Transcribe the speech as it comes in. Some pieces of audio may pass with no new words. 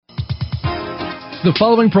The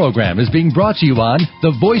following program is being brought to you on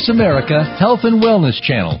the Voice America Health and Wellness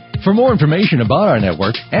Channel. For more information about our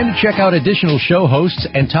network and to check out additional show hosts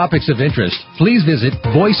and topics of interest, please visit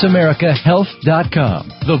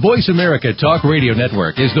voiceamericahealth.com. The Voice America Talk Radio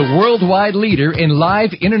Network is the worldwide leader in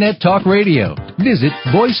live Internet talk radio. Visit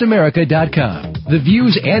voiceamerica.com. The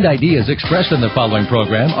views and ideas expressed on the following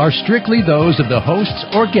program are strictly those of the hosts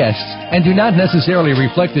or guests and do not necessarily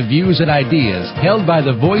reflect the views and ideas held by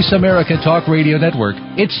the Voice America Talk Radio Network,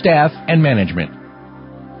 its staff, and management.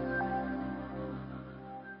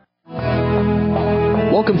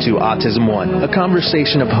 Welcome to Autism One, a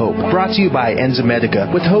conversation of hope, brought to you by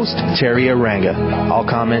Enzymedica with host Terry Aranga. All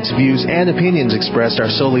comments, views, and opinions expressed are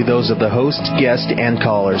solely those of the host, guest, and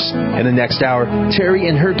callers. In the next hour, Terry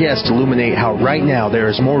and her guest illuminate how right now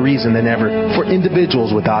there is more reason than ever for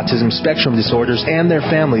individuals with autism spectrum disorders and their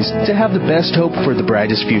families to have the best hope for the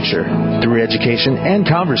brightest future. Through education and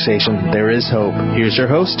conversation, there is hope. Here's your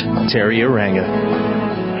host, Terry Aranga.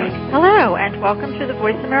 Hello, and welcome to the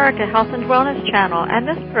Voice America Health and Wellness Channel and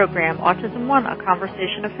this program, Autism One, a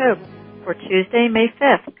Conversation of Hope, for Tuesday, May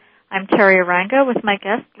 5th. I'm Terry Aranga with my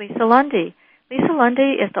guest, Lisa Lundy. Lisa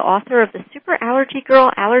Lundy is the author of the Super Allergy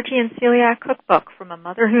Girl Allergy and Celiac Cookbook, From a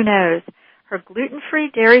Mother Who Knows. Her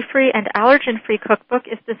gluten-free, dairy-free, and allergen-free cookbook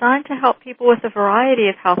is designed to help people with a variety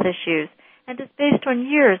of health issues and is based on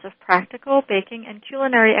years of practical baking and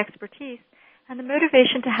culinary expertise and the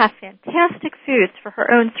motivation to have fantastic foods for her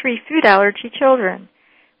own 3 food allergy children.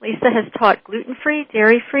 Lisa has taught gluten-free,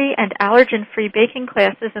 dairy-free, and allergen-free baking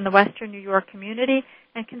classes in the Western New York community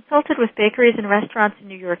and consulted with bakeries and restaurants in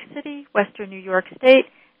New York City, Western New York State,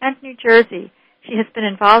 and New Jersey. She has been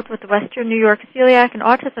involved with the Western New York celiac and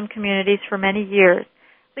autism communities for many years.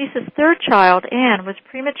 Lisa's 3rd child, Anne, was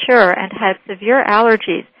premature and had severe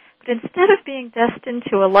allergies, but instead of being destined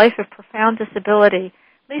to a life of profound disability,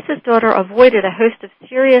 Lisa's daughter avoided a host of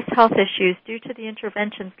serious health issues due to the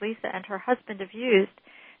interventions Lisa and her husband have used.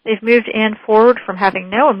 They've moved Anne forward from having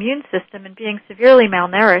no immune system and being severely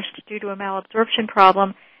malnourished due to a malabsorption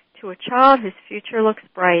problem to a child whose future looks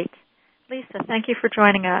bright. Lisa, thank you for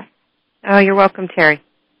joining us. Oh, you're welcome, Terry.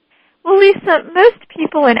 Well, Lisa, most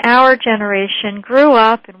people in our generation grew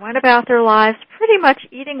up and went about their lives pretty much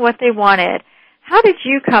eating what they wanted. How did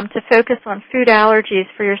you come to focus on food allergies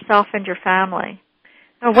for yourself and your family?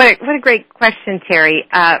 Oh, what a great question, Terry.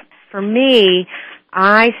 For me,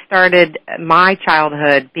 I started my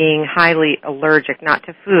childhood being highly allergic, not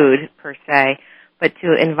to food per se, but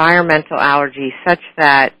to environmental allergies, such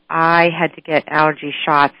that I had to get allergy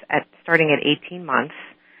shots starting at 18 months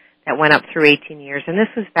that went up through 18 years. And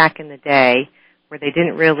this was back in the day where they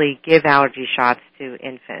didn't really give allergy shots to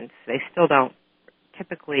infants. They still don't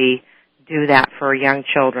typically do that for young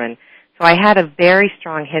children. So I had a very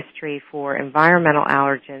strong history for environmental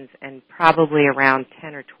allergens, and probably around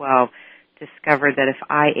 10 or 12 discovered that if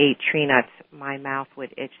I ate tree nuts, my mouth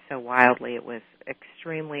would itch so wildly it was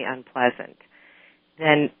extremely unpleasant.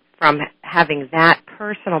 Then from having that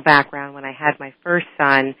personal background, when I had my first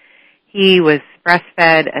son, he was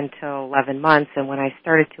breastfed until 11 months, and when I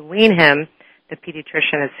started to wean him, the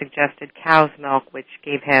pediatrician had suggested cow's milk, which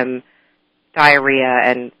gave him diarrhea,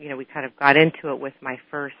 and, we kind of got into it with my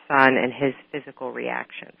first son and his physical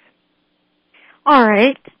reactions. All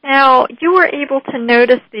right. Now, you were able to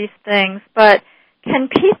notice these things, but can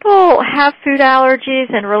people have food allergies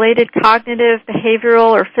and related cognitive,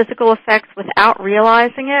 behavioral, or physical effects without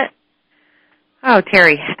realizing it? Oh,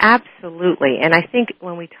 Terry, absolutely. And I think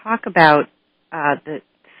when we talk about the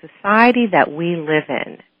society that we live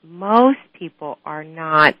in, most people are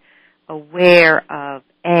not aware of,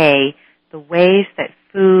 the ways that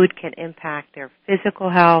food can impact their physical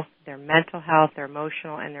health, their mental health, their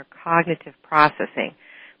emotional, and their cognitive processing.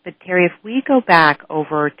 But, Terry, if we go back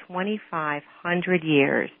over 2,500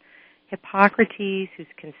 years, Hippocrates,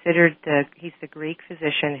 he's the Greek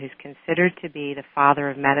physician who's considered to be the father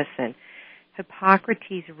of medicine,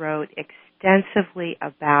 Hippocrates wrote extensively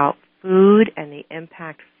about food and the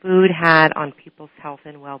impact food had on people's health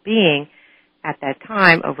and well-being at that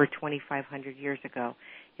time over 2,500 years ago.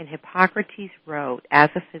 And Hippocrates wrote, as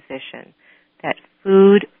a physician, that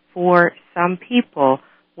food for some people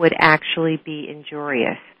would actually be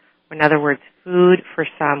injurious. In other words, food for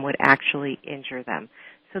some would actually injure them.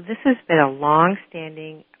 So this has been a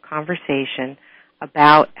long-standing conversation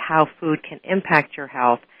about how food can impact your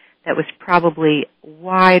health that was probably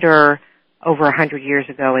wider over 100 years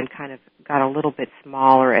ago and kind of got a little bit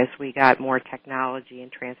smaller as we got more technology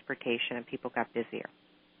and transportation and people got busier.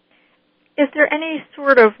 Is there any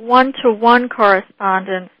sort of one-to-one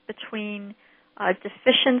correspondence between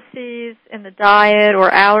deficiencies in the diet or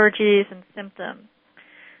allergies and symptoms?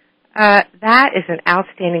 That is an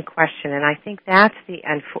outstanding question, and I think that's the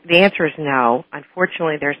answer is no.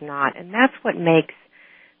 Unfortunately, there's not, and that's what makes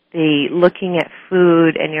the looking at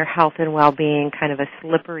food and your health and well-being kind of a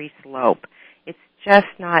slippery slope. It's just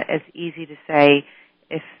not as easy to say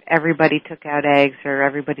if everybody took out eggs or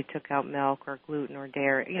everybody took out milk or gluten or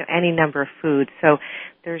dairy, any number of foods. So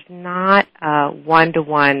there's not a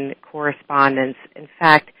one-to-one correspondence. In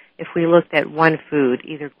fact, if we looked at one food,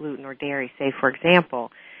 either gluten or dairy, say, for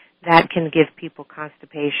example, that can give people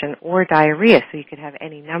constipation or diarrhea, so you could have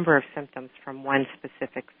any number of symptoms from one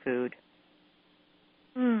specific food.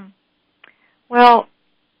 Well,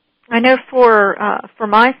 I know for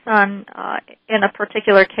my son, in a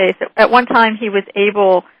particular case, at one time he was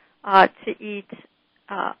able to eat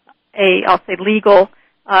I'll say legal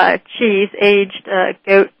cheese, aged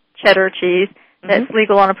goat cheddar cheese that's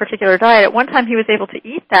legal on a particular diet. At one time he was able to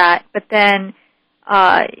eat that, but then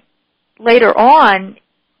later on,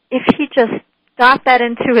 if he just got that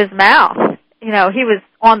into his mouth, he was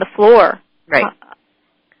on the floor, right?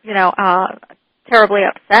 Terribly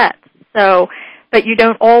upset. So, but you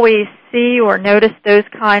don't always see or notice those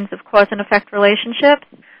kinds of cause and effect relationships?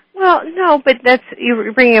 Well, no, but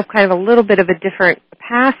you're bringing up kind of a little bit of a different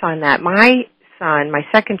path on that. My son, my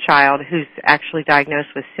second child, who's actually diagnosed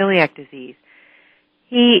with celiac disease,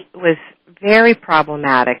 he was very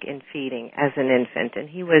problematic in feeding as an infant, and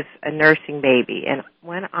he was a nursing baby. And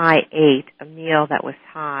when I ate a meal that was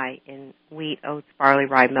high in wheat, oats, barley,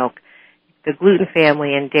 rye, milk, the gluten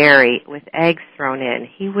family, and dairy with eggs thrown in,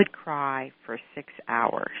 he would cry for 6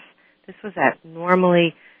 hours. This was a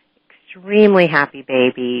normally extremely happy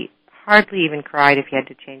baby, hardly even cried if he had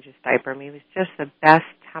to change his diaper. I mean, he was just the best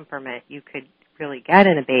temperament you could really get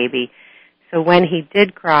in a baby. So when he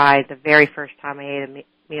did cry, the very first time I ate a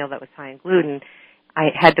meal that was high in gluten, I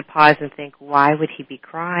had to pause and think, why would he be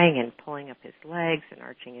crying and pulling up his legs and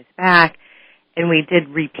arching his back? And we did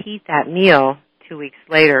repeat that meal 2 weeks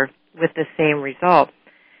later with the same result.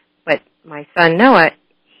 But my son Noah,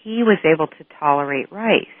 he was able to tolerate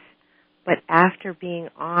rice. But after being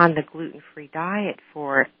on the gluten-free diet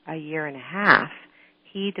for a year and a half,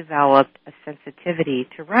 he developed a sensitivity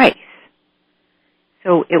to rice.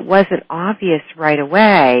 So it wasn't obvious right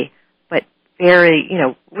away, but very,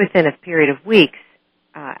 within a period of weeks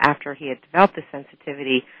after he had developed the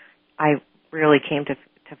sensitivity, I really came to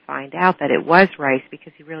find out that it was rice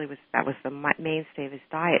because that was the mainstay of his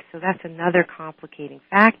diet. So that's another complicating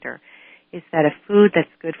factor, is that a food that's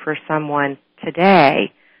good for someone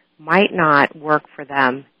today might not work for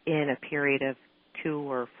them in a period of 2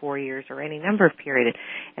 or 4 years or any number of periods.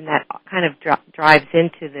 And that kind of drives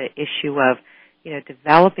into the issue of,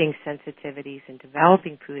 developing sensitivities and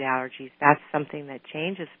developing food allergies. That's something that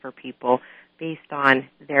changes for people based on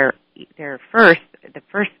the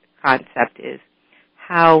first concept is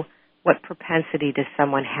what propensity does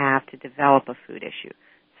someone have to develop a food issue?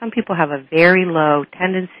 Some people have a very low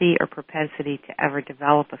tendency or propensity to ever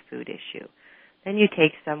develop a food issue. Then you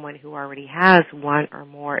take someone who already has one or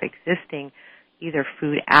more existing either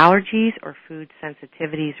food allergies or food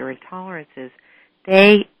sensitivities or intolerances.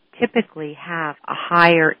 They typically have a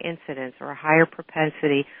higher incidence or a higher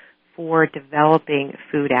propensity for developing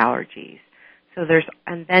food allergies.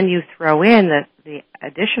 And then you throw in the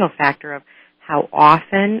additional factor of how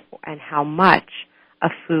often and how much a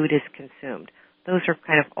food is consumed. Those are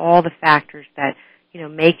kind of all the factors that,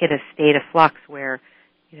 make it a state of flux where,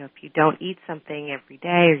 if you don't eat something every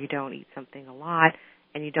day or you don't eat something a lot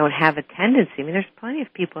and you don't have a tendency, there's plenty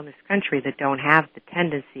of people in this country that don't have the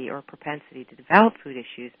tendency or propensity to develop food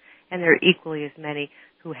issues, and there are equally as many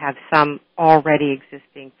who have some already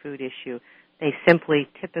existing food issue. They simply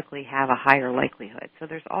typically have a higher likelihood. So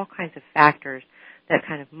there's all kinds of factors that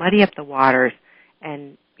kind of muddy up the waters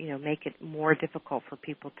and, make it more difficult for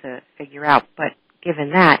people to figure out. But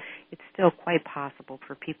given that, it's still quite possible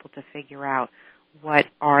for people to figure out what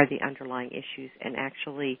are the underlying issues and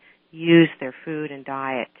actually use their food and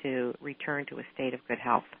diet to return to a state of good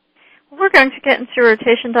health. Well, we're going to get into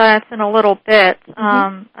rotation diets in a little bit.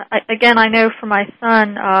 Again, I know for my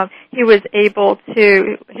son, he's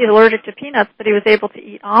allergic to peanuts, but he was able to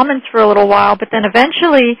eat almonds for a little while, but then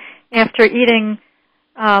eventually, after eating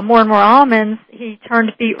more and more almonds, he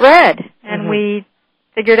turned beet red, and we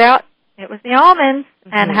figured out it was the almonds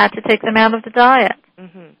and had to take them out of the diet.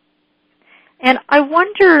 And I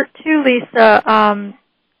wonder, too, Lisa,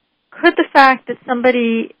 could the fact that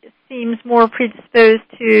somebody seems more predisposed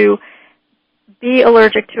to be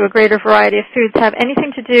allergic to a greater variety of foods have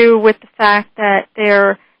anything to do with the fact that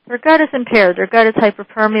their gut is impaired, their gut is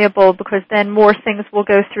hyperpermeable, because then more things will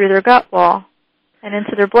go through their gut wall and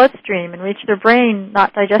into their bloodstream and reach their brain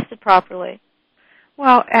not digested properly?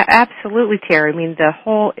 Well, absolutely, Terry. I mean, the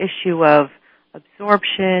whole issue of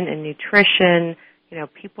absorption and nutrition, you know,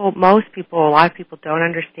 a lot of people don't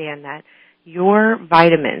understand that your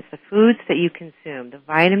vitamins, the foods that you consume, the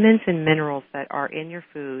vitamins and minerals that are in your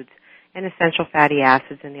foods and essential fatty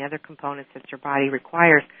acids and the other components that your body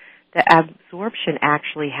requires, the absorption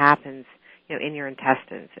actually happens, you know, in your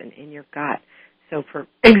intestines and in your gut. So, for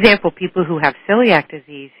example, people who have celiac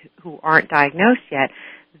disease who aren't diagnosed yet,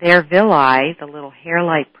 their villi, the little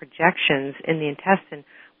hair-like projections in the intestine,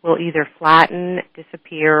 will either flatten,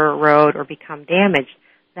 disappear, erode, or become damaged.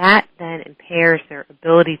 That then impairs their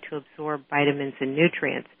ability to absorb vitamins and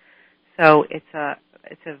nutrients. So it's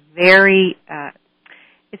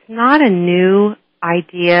not a new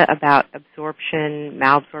idea about absorption,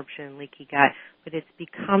 malabsorption, leaky gut, but it's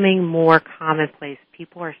becoming more commonplace.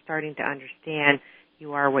 People are starting to understand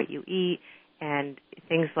you are what you eat, and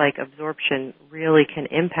things like absorption really can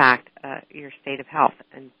impact your state of health.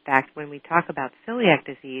 In fact, when we talk about celiac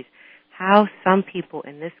disease, how some people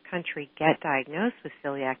in this country get diagnosed with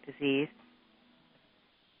celiac disease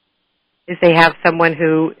is they have someone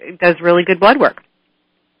who does really good blood work.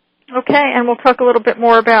 Okay, and we'll talk a little bit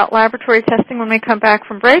more about laboratory testing when we come back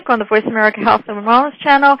from break on the Voice America Health and Wellness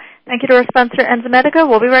channel. Thank you to our sponsor, Enzymedica.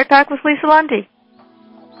 We'll be right back with Lisa Lundy.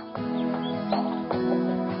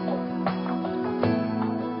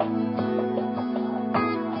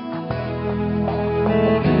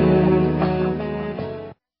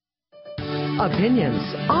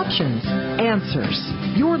 Opinions, options, answers.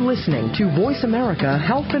 You're listening to Voice America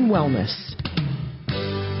Health and Wellness.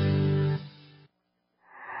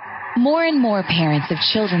 More and more parents of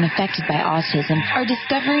children affected by autism are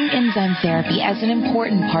discovering enzyme therapy as an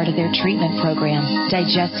important part of their treatment program.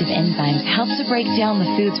 Digestive enzymes help to break down the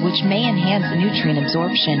foods which may enhance nutrient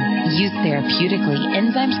absorption. Used therapeutically,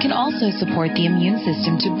 enzymes can also support the immune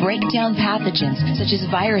system to break down pathogens such as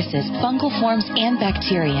viruses, fungal forms, and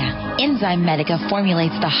bacteria. Enzymedica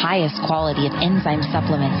formulates the highest quality of enzyme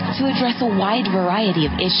supplements to address a wide variety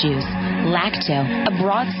of issues. Lacto, a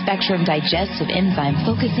broad-spectrum digestive enzyme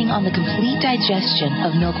focusing on the complete digestion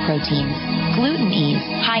of milk proteins. Gluten-ease,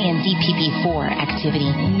 high in DPP4 activity,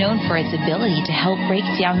 known for its ability to help break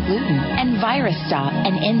down gluten. And Virus Stop,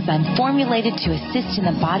 an enzyme formulated to assist in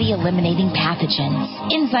the body eliminating pathogens.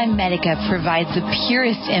 Enzymedica provides the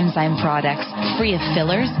purest enzyme products, free of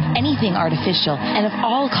fillers, anything artificial, and of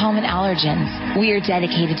all common allergens. We are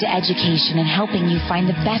dedicated to education and helping you find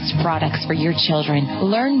the best products for your children.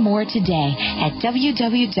 Learn more today at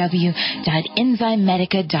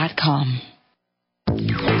www.enzymedica.com.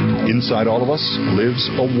 Inside all of us lives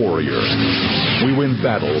a warrior. We win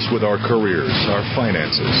battles with our careers, our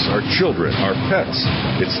finances, our children, our pets.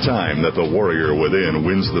 It's time that the warrior within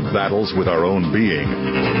wins the battles with our own being.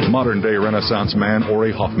 Modern-day Renaissance man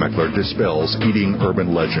Ori Hofmeckler dispels eating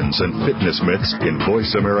urban legends and fitness myths in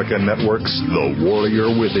Voice America Network's The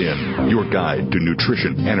Warrior Within, your guide to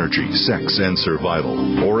nutrition, energy, sex, and survival.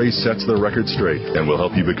 Ori sets the record straight and will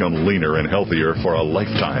help you become leaner and healthier for a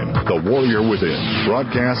lifetime. The Warrior Within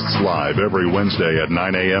broadcasts live every Wednesday at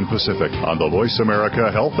 9 a.m. Pacific on the Voice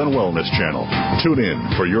America Health and Wellness channel. Tune in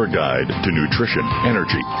for your guide to nutrition,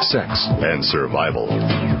 energy, sex, and survival.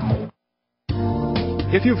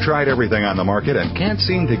 If you've tried everything on the market and can't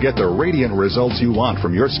seem to get the radiant results you want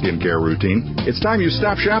from your skincare routine, it's time you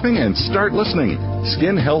stop shopping and start listening.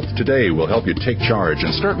 Skin Health Today will help you take charge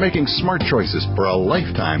and start making smart choices for a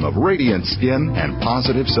lifetime of radiant skin and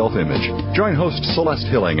positive self-image. Join host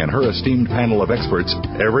Celeste Hilling and her esteemed panel of experts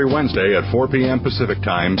every Wednesday at 4 p.m. Pacific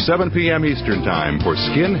Time, 7 p.m. Eastern Time for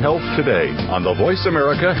Skin Health Today on the Voice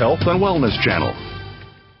America Health and Wellness channel.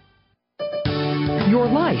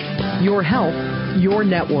 Your life, your health, your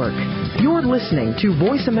network. You're listening to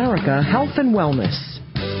Voice America Health and Wellness.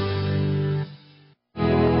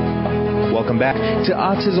 Welcome back to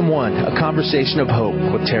Autism One, a conversation of hope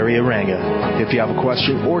with Terry Aranga. If you have a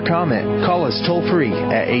question or comment, call us toll-free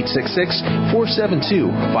at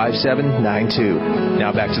 866-472-5792.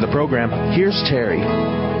 Now back to the program. Here's Terry.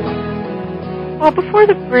 Well, before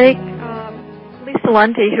the break, Lisa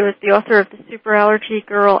Lundy, who is the author of the Super Allergy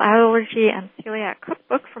Girl Allergy and Celiac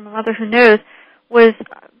Cookbook from a Mother Who Knows, was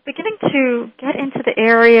beginning to get into the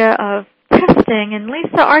area of testing. And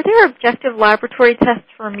Lisa, are there objective laboratory tests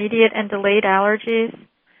for immediate and delayed allergies?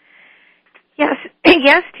 Yes,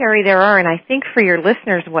 Terry, there are. And I think for your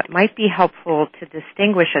listeners, what might be helpful to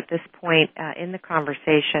distinguish at this point in the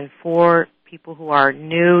conversation for people who are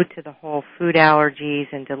new to the whole food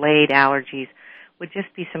allergies and delayed allergies would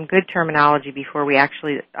just be some good terminology before we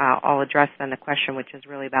actually all address then the question, which is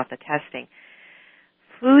really about the testing.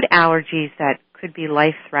 Food allergies that could be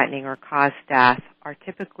life-threatening or cause death are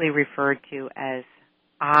typically referred to as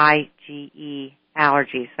IgE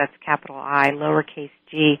allergies. That's capital I, lowercase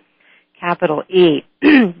g, capital E.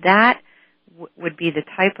 That would be the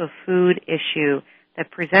type of food issue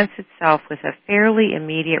that presents itself with a fairly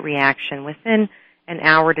immediate reaction within an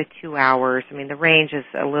hour to 2 hours. I mean, the range is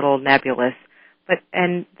a little nebulous,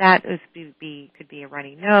 and that could be a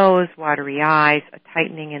runny nose, watery eyes, a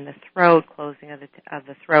tightening in the throat, closing of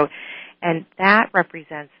the throat, and that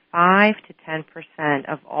represents 5 to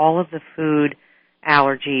 10% of all of the food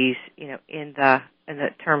allergies, in the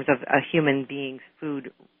terms of a human being's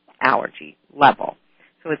food allergy level.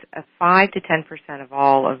 So it's a 5 to 10% of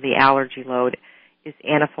all of the allergy load is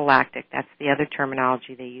anaphylactic. That's the other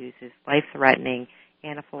terminology they use, is life-threatening,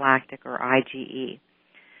 anaphylactic, or IgE.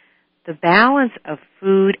 The balance of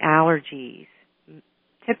food allergies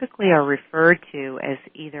typically are referred to as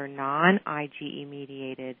either non-IgE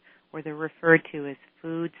mediated, or they're referred to as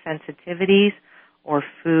food sensitivities or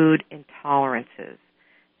food intolerances.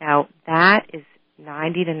 Now, that is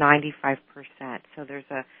 90 to 95%. So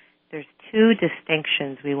there's two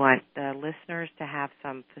distinctions we want the listeners to have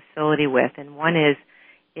some facility with, and one is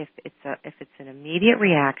if it's an immediate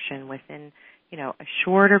reaction within a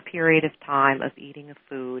shorter period of time of eating a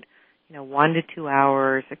food, 1 to 2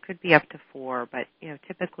 hours, it could be up to 4, but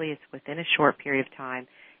typically it's within a short period of time,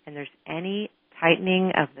 and there's any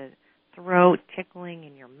tightening of the throat, tickling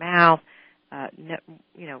in your mouth,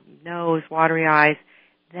 nose, watery eyes,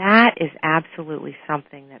 that is absolutely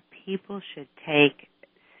something that people should take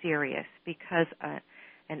serious, because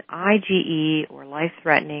an IgE or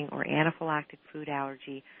life-threatening or anaphylactic food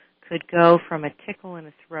allergy could go from a tickle in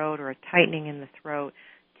the throat or a tightening in the throat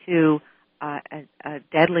to a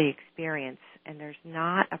deadly experience, and there's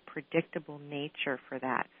not a predictable nature for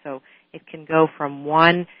that. So it can go from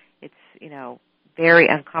one, it's very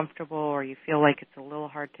uncomfortable, or you feel like it's a little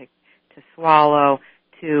hard to swallow,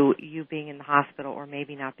 to you being in the hospital or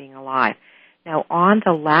maybe not being alive. Now, on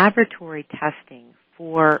the laboratory testing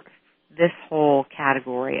for this whole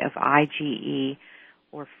category of IgE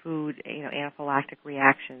or food, anaphylactic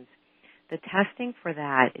reactions, the testing for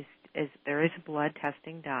that is there is blood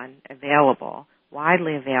testing done, available,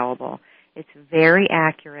 widely available. It's very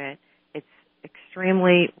accurate, it's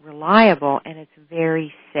extremely reliable, and it's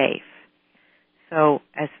very safe. So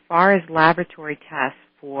as far as laboratory tests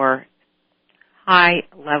for high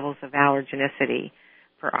levels of allergenicity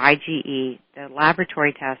for IgE, the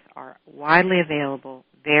laboratory tests are widely available,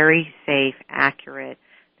 very safe, accurate.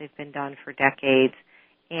 They've been done for decades,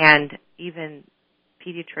 and even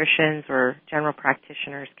pediatricians or general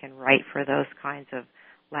practitioners can write for those kinds of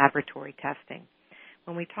laboratory testing.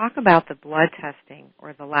 When we talk about the blood testing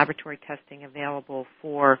or the laboratory testing available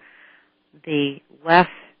for the less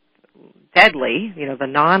deadly, the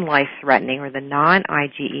non-life-threatening or the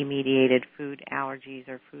non-IgE-mediated food allergies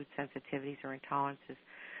or food sensitivities or intolerances,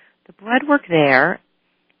 the blood work there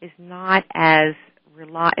is not as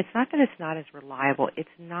it's not that it's not as reliable. It's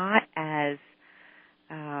not as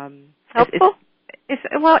helpful.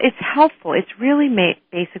 It's helpful. It's really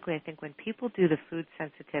basically, I think, when people do the food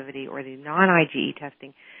sensitivity or the non-IgE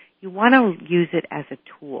testing, you want to use it as a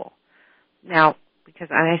tool. Now, because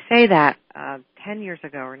I say that 10 years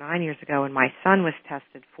ago or 9 years ago when my son was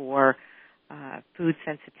tested for food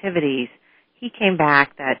sensitivities, he came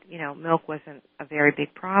back that, milk wasn't a very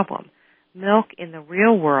big problem. Milk in the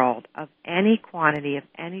real world of any quantity, of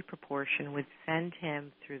any proportion, would send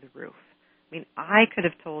him through the roof. I mean, I could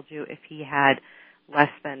have told you if he had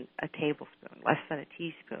less than a tablespoon, less than a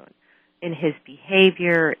teaspoon, in his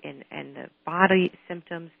behavior and the body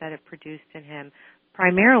symptoms that it produced in him.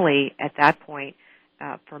 Primarily at that point,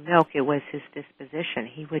 for milk, it was his disposition.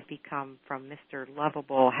 He would become from Mr.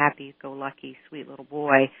 Lovable, happy-go-lucky, sweet little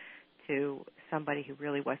boy to somebody who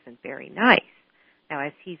really wasn't very nice. Now,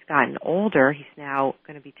 as he's gotten older, he's now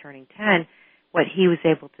going to be turning 10, what he was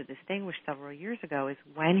able to distinguish several years ago is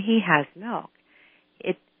when he has milk,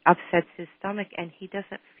 it upsets his stomach and he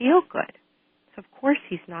doesn't feel good. So, of course,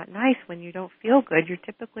 he's not nice. When you don't feel good, you're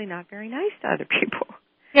typically not very nice to other people.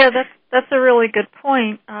 Yeah, that's a really good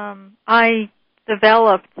point. I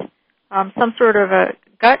developed some sort of a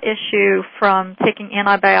gut issue from taking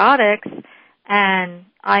antibiotics, and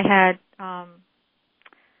I had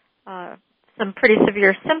some pretty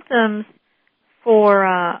severe symptoms for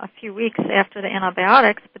a few weeks after the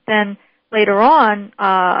antibiotics, but then later on,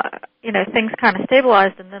 things kind of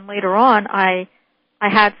stabilized, and then later on, I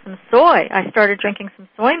had some soy. I started drinking some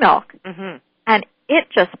soy milk, and it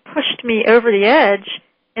just pushed me over the edge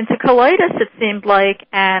into colitis, it seemed like,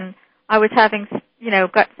 and I was having,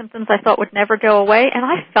 gut symptoms I thought would never go away, and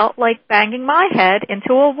I felt like banging my head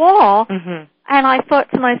into a wall, and I thought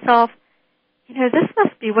to myself, this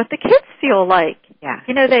must be what the kids feel like. Yeah.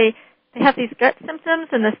 They have these gut symptoms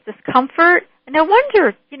and this discomfort, and no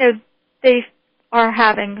wonder, they are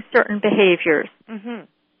having certain behaviors. Mm-hmm.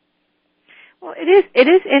 Well, it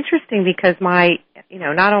is interesting because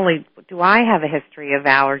not only do I have a history of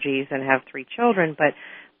allergies and have 3 children, but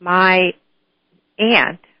my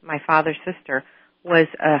aunt, my father's sister, was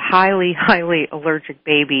a highly, highly allergic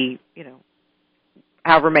baby,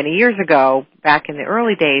 however many years ago, back in the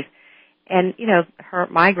early days. And,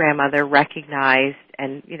 my grandmother recognized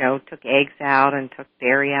and, took eggs out and took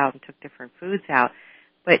dairy out and took different foods out.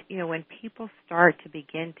 But, when people start to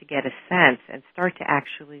begin to get a sense and start to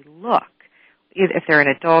actually look, if they're an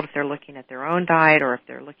adult, if they're looking at their own diet or if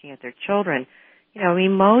they're looking at their children,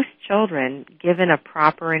 most children, given a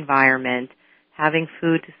proper environment, having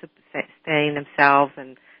food to sustain themselves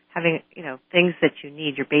and having, things that you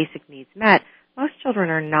need, your basic needs met, most children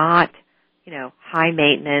are not, high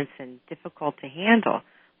maintenance and difficult to handle.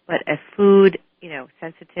 But a food,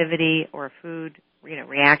 sensitivity or a food,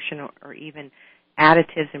 reaction or even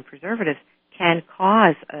additives and preservatives can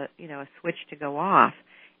cause a switch to go off.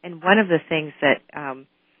 And one of the things that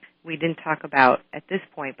we didn't talk about at this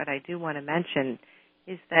point, but I do want to mention,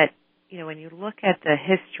 is that, when you look at the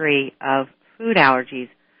history of food allergies,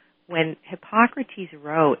 when Hippocrates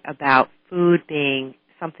wrote about food being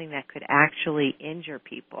something that could actually injure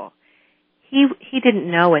people, he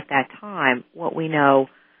didn't know at that time what we know,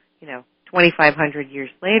 2,500 years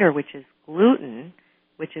later, which is gluten,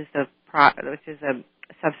 which is a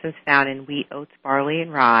substance found in wheat, oats, barley,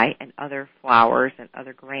 and rye, and other flours and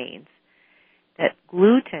other grains, that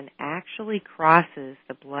gluten actually crosses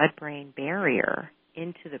the blood-brain barrier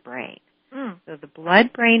into the brain. So the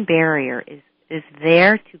blood-brain barrier is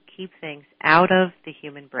there to keep things out of the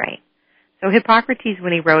human brain. So Hippocrates,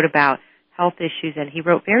 when he wrote about health issues, and he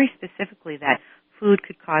wrote very specifically that food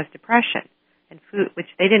could cause depression, and food, which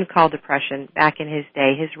they didn't call depression back in his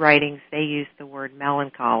day, his writings, they used the word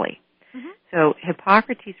melancholy. Mm-hmm. So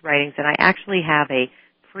Hippocrates' writings, and I actually have a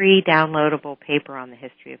free downloadable paper on the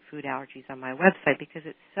history of food allergies on my website because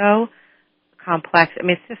it's so complex. I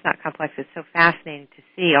mean, it's just not complex. It's so fascinating to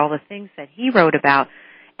see all the things that he wrote about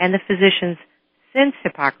and the physicians since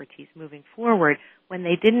Hippocrates moving forward when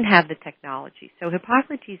they didn't have the technology. So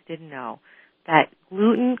Hippocrates didn't know that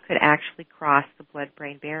gluten could actually cross the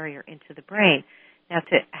blood-brain barrier into the brain. Now,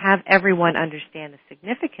 to have everyone understand the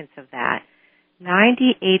significance of that,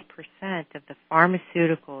 98% of the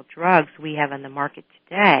pharmaceutical drugs we have on the market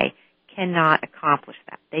today cannot accomplish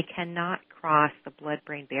that. They cannot cross the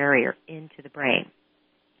blood-brain barrier into the brain.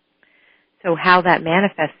 So how that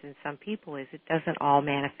manifests in some people is it doesn't all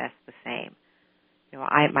manifest the same.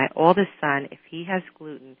 My oldest son, if he has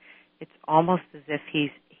gluten, it's almost as if he's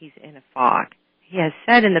in a fog. He has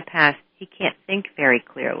said in the past he can't think very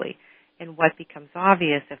clearly. And what becomes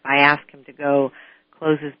obvious if I ask him to go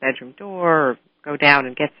close his bedroom door or go down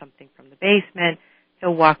and get something from the basement,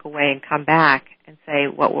 he'll walk away and come back and say,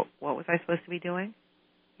 what was I supposed to be doing?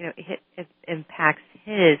 It impacts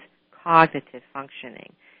his cognitive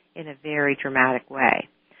functioning in a very dramatic way.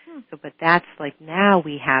 So, but that's like now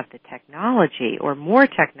we have the technology or more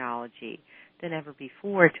technology than ever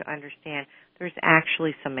before to understand there's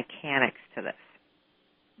actually some mechanics to this.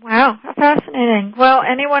 Wow, how fascinating. Well,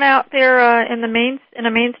 anyone out there in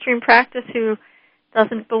a mainstream practice who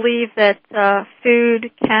doesn't believe that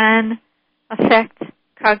food can affect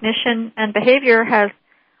cognition and behavior has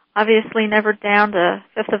obviously never downed a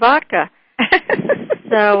fifth of vodka.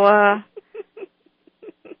 So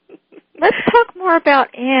let's talk more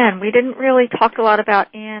about Anne. We didn't really talk a lot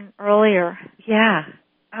about Anne earlier. Yeah.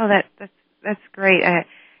 Oh, that's great. I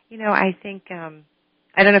think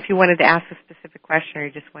I don't know if you wanted to ask a specific question or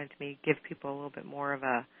you just wanted me to give people a little bit more of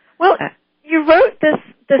a. Well, you wrote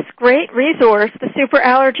this great resource, the Super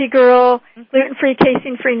Allergy Girl, gluten-free,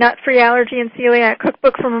 casein-free, nut-free allergy and celiac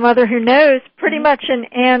cookbook from a mother who knows, pretty much in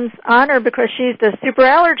Anne's honor because she's the Super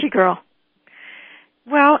Allergy Girl.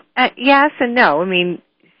 Well, yes and no. I mean,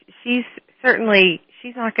 she's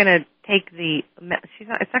not going to take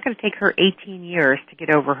it's not going to take her 18 years to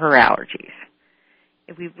get over her allergies.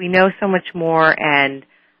 We know so much more, and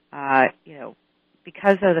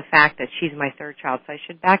because of the fact that she's my third child, so I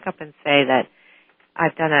should back up and say that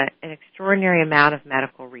I've done an extraordinary amount of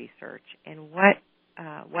medical research, and what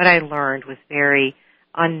I learned was very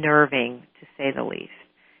unnerving, to say the least.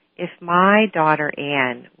 If my daughter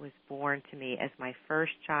Anne was born to me as my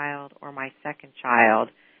first child or my second child,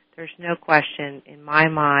 there's no question in my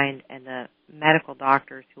mind and the medical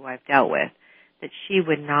doctors who I've dealt with that she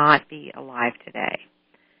would not be alive today.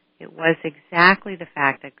 It was exactly the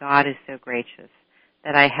fact that God is so gracious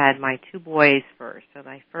that I had my two boys first. So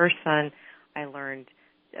my first son, I learned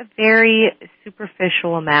a very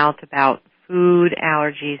superficial amount about food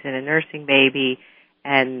allergies in a nursing baby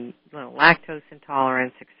and lactose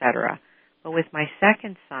intolerance, etc. But with my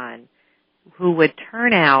second son, who would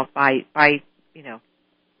turn out by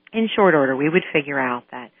in short order, we would figure out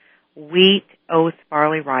that wheat, oats,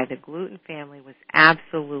 barley, rye, the gluten family was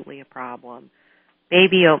absolutely a problem.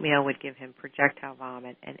 Baby oatmeal would give him projectile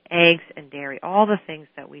vomit, and eggs and dairy, all the things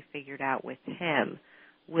that we figured out with him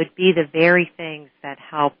would be the very things that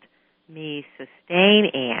helped me sustain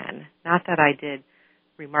Anne. Not that I did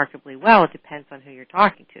remarkably well. It depends on who you're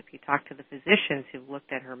talking to. If you talk to the physicians who've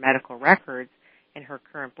looked at her medical records and her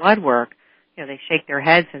current blood work, they shake their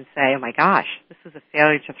heads and say, oh my gosh, this is a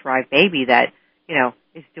failure to thrive baby that,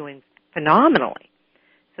 is doing phenomenally.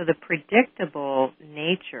 So the predictable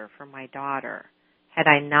nature for my daughter, had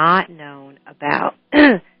I not known about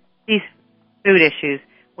these food issues,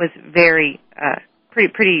 was very,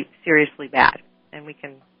 pretty seriously bad. And we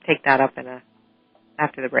can take that up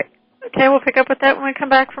after the break. Okay, we'll pick up with that when we come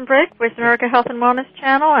back from break. Voice America Health and Wellness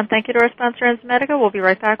Channel, and thank you to our sponsor, Enzymedica. We'll be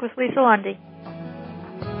right back with Lisa Lundy.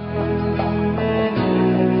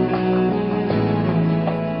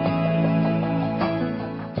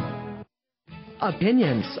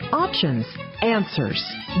 Opinions, options, answers.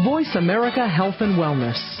 Voice America Health and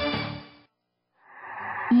Wellness.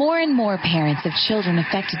 More and more parents of children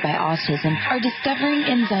affected by autism are discovering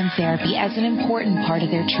enzyme therapy as an important part of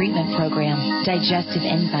their treatment program. Digestive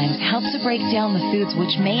enzymes help to break down the foods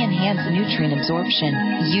which may enhance nutrient absorption.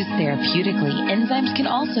 Used therapeutically, enzymes can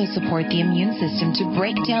also support the immune system to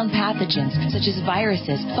break down pathogens such as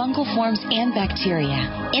viruses, fungal forms, and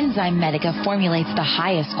bacteria. Enzymedica formulates the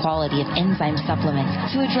highest quality of enzyme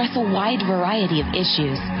supplements to address a wide variety of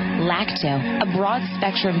issues. Lacto, a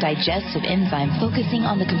broad-spectrum digestive enzyme focusing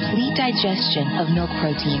on the complete digestion of milk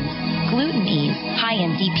proteins. Gluten-ease, high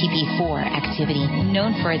in DPP4 activity,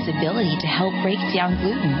 known for its ability to help break down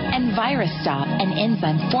gluten. And Virus Stop, an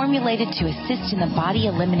enzyme formulated to assist in the body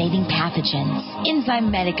eliminating pathogens.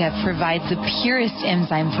 Enzymedica provides the purest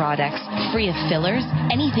enzyme products, free of fillers,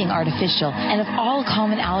 anything artificial, and of all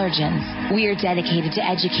common allergens. We are dedicated to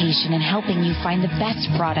education and helping you find the best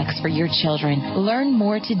products for your children. Learn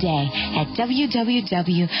more today at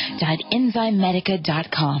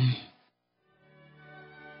www.enzymedica.com.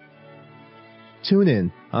 Tune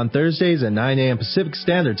in on Thursdays at 9 a.m. Pacific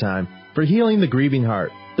Standard Time for Healing the Grieving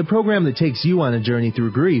Heart, the program that takes you on a journey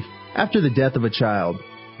through grief after the death of a child.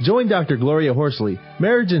 Join Dr. Gloria Horsley,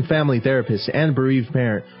 marriage and family therapist and bereaved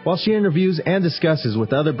parent, while she interviews and discusses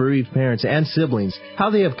with other bereaved parents and siblings how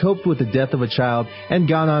they have coped with the death of a child and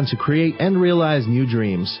gone on to create and realize new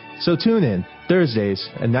dreams. So tune in Thursdays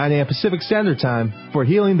at 9 a.m. Pacific Standard Time for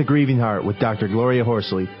Healing the Grieving Heart with Dr. Gloria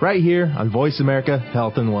Horsley, right here on Voice America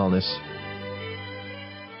Health and Wellness.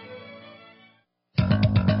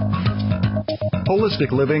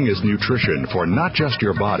 Holistic living is nutrition for not just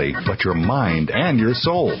your body, but your mind and your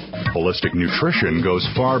soul. Holistic nutrition goes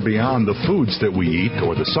far beyond the foods that we eat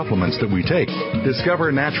or the supplements that we take.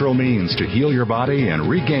 Discover natural means to heal your body and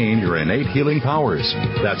regain your innate healing powers.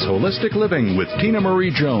 That's Holistic Living with Tina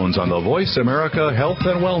Marie Jones on the Voice America Health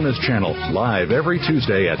and Wellness Channel, live every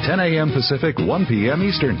Tuesday at 10 a.m. Pacific, 1 p.m.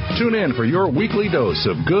 Eastern. Tune in for your weekly dose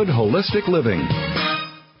of good holistic living.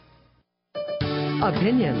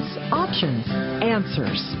 Opinions, options,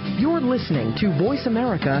 answers. You're listening to Voice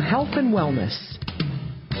America Health and Wellness.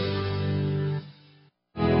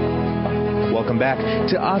 Welcome back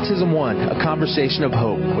to Autism One, a conversation of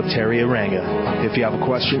hope with Terry Aranga. If you have a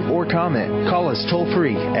question or comment, call us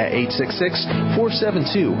toll-free at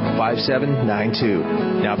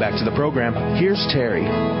 866-472-5792. Now back to the program. Here's Terry.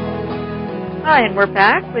 Hi, and we're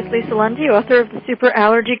back with Lisa Lundy, author of The Super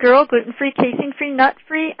Allergy Girl, Gluten-Free, Casein-Free,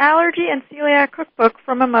 Nut-Free Allergy, and Celiac Cookbook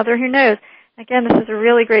from a Mother Who Knows. Again, this is a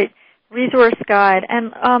really great resource guide.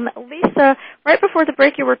 And Lisa, right before the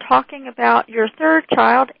break, you were talking about your third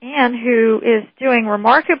child, Anne, who is doing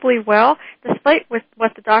remarkably well, despite what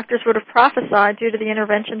the doctors would have prophesied due to the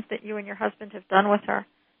interventions that you and your husband have done with her.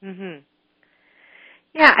 Mm-hmm.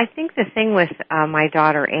 Yeah, I think the thing with my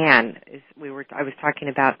daughter Anne is I was talking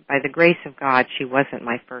about, by the grace of God, she wasn't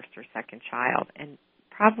my first or second child, and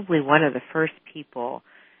probably one of the first people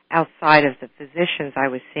outside of the physicians I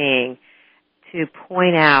was seeing to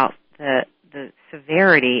point out the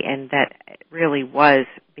severity, and that it really was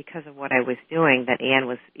because of what I was doing that Anne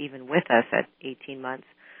was even with us at 18 months,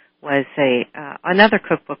 was another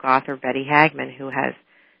cookbook author, Betty Hagman, who has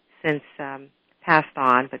since passed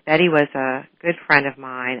on. But Betty was a good friend of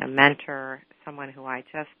mine, a mentor, someone who I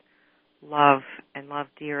just love and love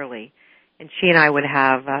dearly. And she and I would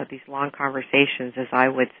have these long conversations as I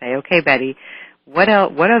would say, okay, Betty, what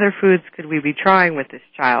other foods could we be trying with this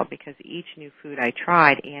child? Because each new food I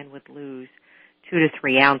tried, Anne would lose 2 to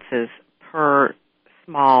 3 ounces per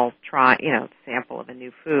small sample of a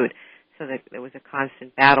new food. So that there was a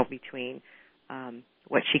constant battle between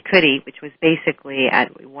what she could eat, which was basically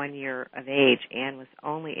at 1 year of age, Anne was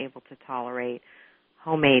only able to tolerate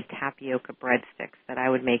homemade tapioca breadsticks that I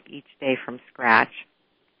would make each day from scratch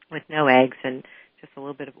with no eggs and just a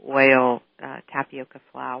little bit of oil, tapioca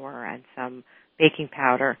flour, and some baking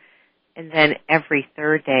powder. And then every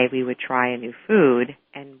third day we would try a new food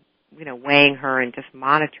and, weighing her and just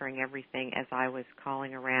monitoring everything as I was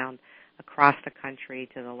calling around across the country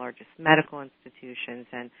to the largest medical institutions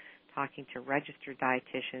and talking to registered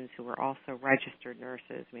dietitians who were also registered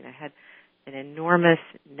nurses. I mean, I had an enormous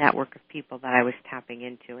network of people that I was tapping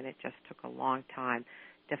into, and it just took a long time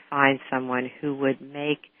to find someone who would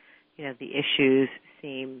make, the issues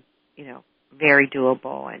seem, very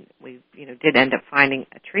doable. And we, did end up finding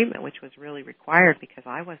a treatment which was really required because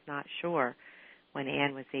I was not sure when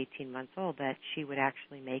Anne was 18 months old that she would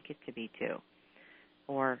actually make it to be 2.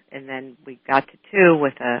 And then we got to 2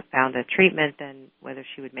 found a treatment, and whether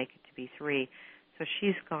she would make it to be 3. So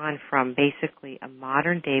she's gone from basically a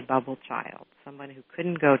modern-day bubble child, someone who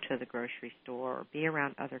couldn't go to the grocery store or be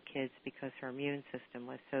around other kids because her immune system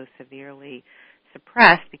was so severely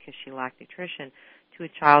suppressed because she lacked nutrition, to a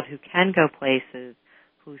child who can go places,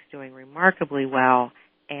 who's doing remarkably well,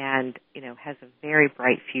 and, has a very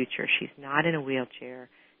bright future. She's not in a wheelchair.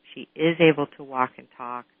 She is able to walk and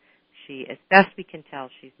talk. She, as best we can tell,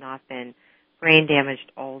 she's not been brain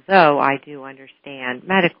damaged, although I do understand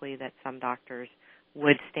medically that some doctors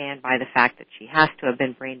would stand by the fact that she has to have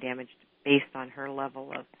been brain damaged based on her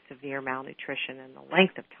level of severe malnutrition and the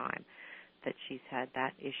length of time that she's had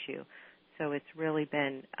that issue. So it's really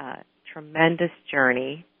been a tremendous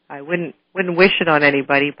journey. I wouldn't wish it on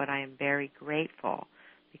anybody, but I am very grateful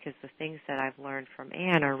because the things that I've learned from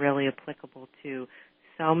Anne are really applicable to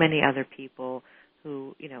so many other people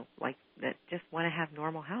who, that just want to have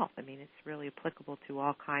normal health. I mean, it's really applicable to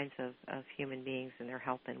all kinds of human beings and their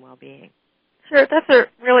health and well-being. Sure, that's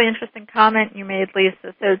a really interesting comment you made,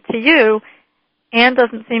 Lisa. So to you, Anne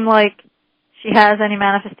doesn't seem like she has any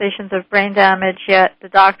manifestations of brain damage, yet the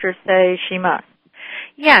doctors say she must.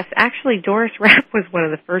 Yes, actually, Doris Rapp was one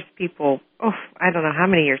of the first people, I don't know how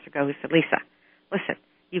many years ago, who said, Lisa, listen,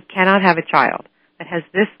 you cannot have a child that has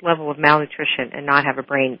this level of malnutrition and not have a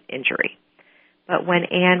brain injury. But when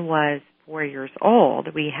Anne was 4 years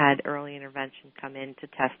old, we had early intervention come in to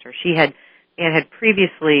test her. Anne had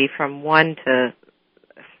previously, from 1 to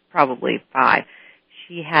probably 5,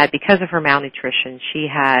 she had, because of her malnutrition, she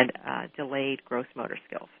had delayed gross motor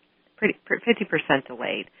skills, 50%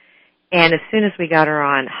 delayed. And as soon as we got her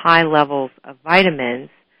on high levels of vitamins,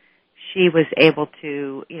 she was able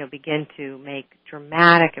to, begin to make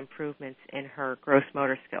dramatic improvements in her gross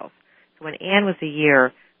motor skills. So when Anne was a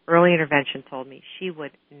year, early intervention told me she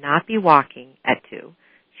would not be walking at 2.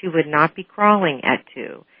 She would not be crawling at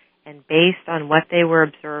 2. And based on what they were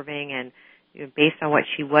observing and based on what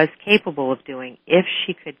she was capable of doing, if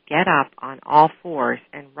she could get up on all fours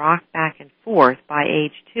and rock back and forth by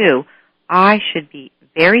age 2, I should be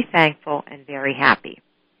very thankful and very happy.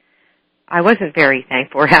 I wasn't very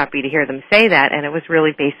thankful or happy to hear them say that, and it was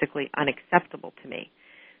really basically unacceptable to me.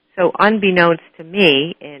 So unbeknownst to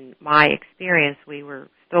me, in my experience, we were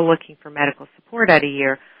still looking for medical support at a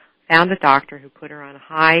year, found a doctor who put her on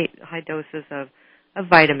high doses of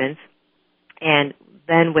vitamins, and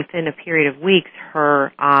then within a period of weeks,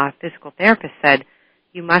 her physical therapist said,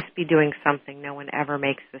 you must be doing something. No one ever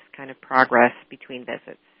makes this kind of progress between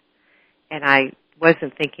visits. And I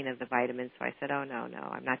wasn't thinking of the vitamins, so I said, oh, no,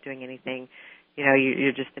 I'm not doing anything.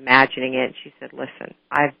 You're just imagining it. And she said, listen,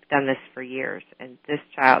 I've done this for years, and this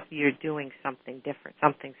child, you're doing something different.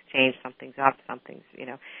 Something's changed, something's up, something's,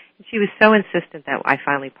 And she was so insistent that I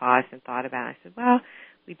finally paused and thought about it. I said, well,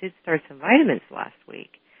 we did start some vitamins last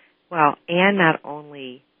week. Well, Anne not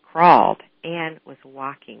only crawled, Anne was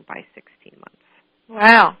walking by 16 months.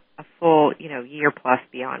 Wow. A full, year plus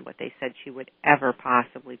beyond what they said she would ever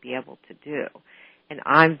possibly be able to do. And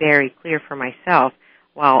I'm very clear for myself,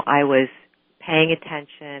 while I was paying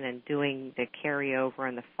attention and doing the carryover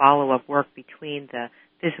and the follow-up work between the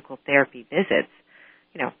physical therapy visits,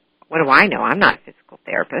 what do I know? I'm not a physical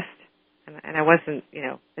therapist. And I wasn't,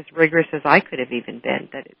 as rigorous as I could have even been,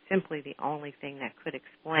 that it's simply the only thing that could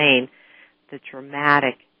explain the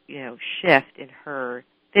dramatic, shift in her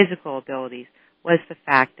physical abilities was the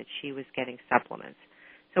fact that she was getting supplements.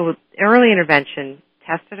 So with early intervention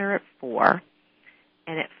tested her at 4,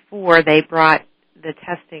 and at 4 they brought the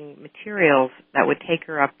testing materials that would take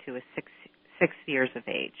her up to 6 years of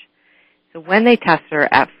age. So when they tested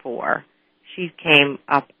her at 4, she came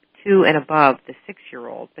up to and above the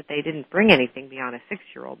 6-year-old, but they didn't bring anything beyond a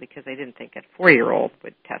 6-year-old because they didn't think a 4-year-old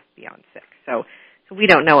would test beyond 6. So we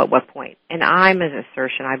don't know at what point. And I'm an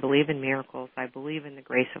assertion, I believe in miracles. I believe in the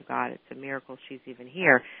grace of God. It's a miracle she's even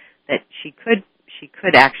here, that she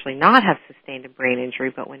could actually not have sustained a brain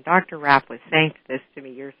injury. But when Dr. Rapp was saying this to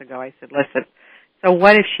me years ago, I said, listen, so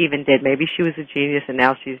what if she even did? Maybe she was a genius and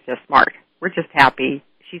now she's just smart. We're just happy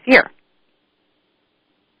she's here.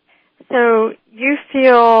 So you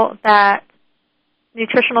feel that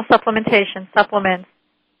nutritional supplementation, supplements,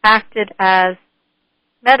 acted as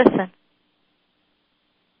medicine?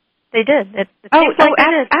 They did. It seems like they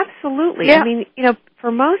did. Absolutely. Yeah. I mean,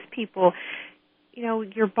 for most people,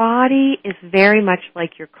 your body is very much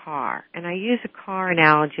like your car. And I use a car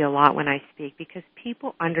analogy a lot when I speak because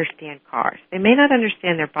people understand cars. They may not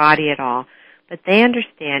understand their body at all, but they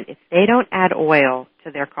understand if they don't add oil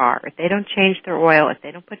to their car, if they don't change their oil, if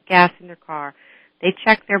they don't put gas in their car, they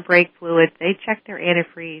check their brake fluids, they check their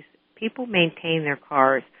antifreeze. People maintain their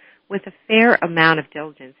cars with a fair amount of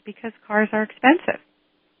diligence because cars are expensive.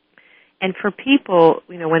 And for people,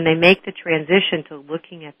 when they make the transition to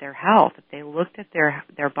looking at their health, if they looked at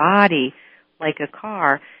their body like a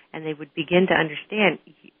car, and they would begin to understand,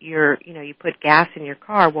 you put gas in your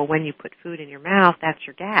car. Well, when you put food in your mouth, that's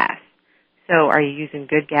your gas. So, are you using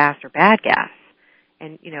good gas or bad gas?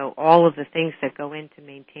 And all of the things that go into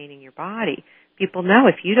maintaining your body. People know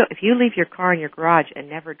if you leave your car in your garage and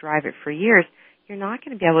never drive it for years, you're not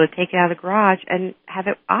going to be able to take it out of the garage and have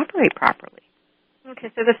it operate properly.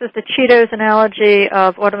 Okay, so this is the Cheetos analogy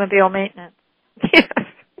of automobile maintenance. Yes.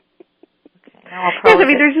 Okay, now I'll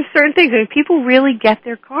probably there's just certain things. People really get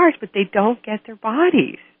their cars, but they don't get their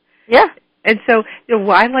bodies. Yeah. And so,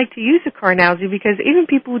 I like to use a car analogy because even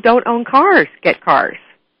people who don't own cars get cars.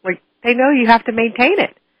 Like, they know you have to maintain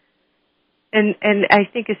it. And I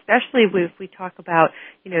think especially if we talk about,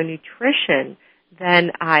 nutrition,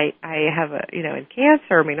 then I have in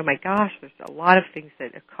cancer, oh my gosh, there's a lot of things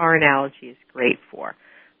that a car analogy is great for.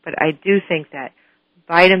 But I do think that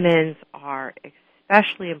vitamins are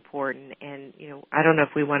especially important, and, I don't know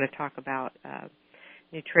if we want to talk about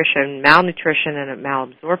nutrition, malnutrition, and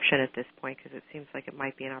malabsorption at this point because it seems like it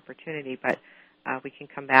might be an opportunity, but we can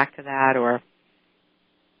come back to that. Or do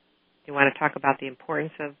you want to talk about the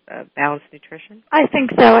importance of balanced nutrition? I think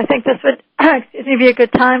so. I think this would be a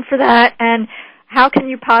good time for that. And how can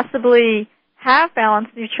you possibly have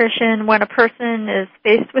balanced nutrition when a person is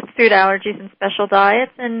faced with food allergies and special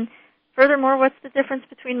diets? And furthermore, what's the difference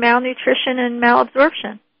between malnutrition and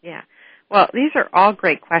malabsorption? Yeah. Well, these are all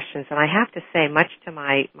great questions, and I have to say, much to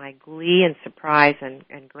my glee and surprise and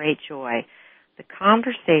great joy, the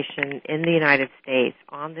conversation in the United States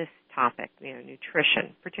on this topic,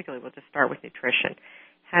 nutrition, particularly we'll just start with nutrition,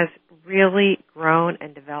 has really grown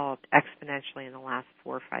and developed exponentially in the last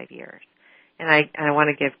 4 or 5 years. And I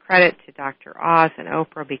want to give credit to Dr. Oz and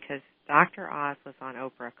Oprah because Dr. Oz was on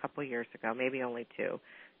Oprah a couple years ago, maybe only 2,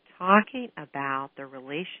 talking about the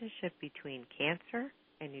relationship between cancer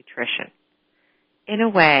and nutrition in a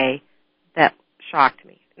way that shocked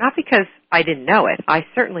me. Not because I didn't know it. I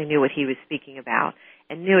certainly knew what he was speaking about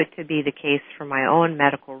and knew it to be the case for my own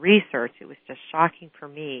medical research. It was just shocking for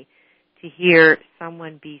me to hear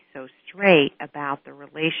someone be so straight about the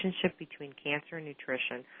relationship between cancer and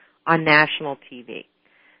nutrition on national TV.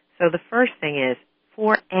 So the first thing is,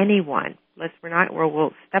 for anyone,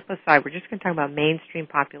 we'll step aside. We're just going to talk about mainstream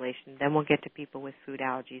population. Then we'll get to people with food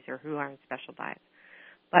allergies or who are on special diets.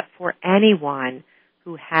 But for anyone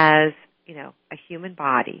who has, a human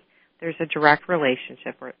body, there's a direct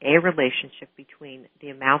relationship or a relationship between the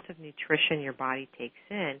amount of nutrition your body takes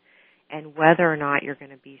in and whether or not you're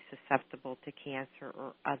going to be susceptible to cancer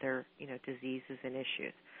or other, diseases and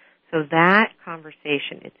issues. So that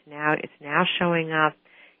conversation, it's now showing up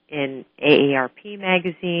in AARP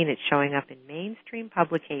magazine. It's showing up in mainstream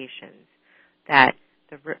publications that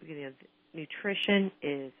nutrition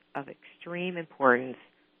is of extreme importance,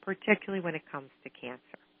 particularly when it comes to cancer.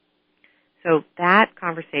 So that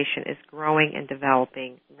conversation is growing and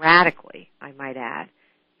developing radically, I might add,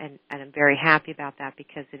 and I'm very happy about that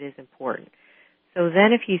because it is important. So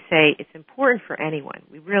then if you say it's important for anyone,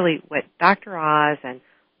 what Dr. Oz and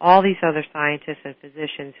all these other scientists and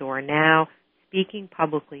physicians who are now speaking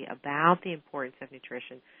publicly about the importance of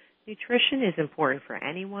nutrition is important for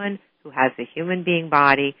anyone who has a human being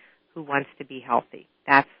body who wants to be healthy.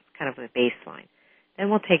 That's kind of the baseline. Then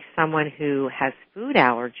we'll take someone who has food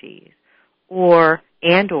allergies or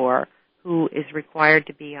who is required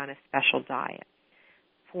to be on a special diet.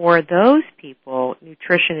 for those people,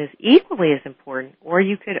 nutrition is equally as important, or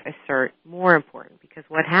you could assert more important, because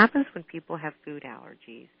what happens when people have food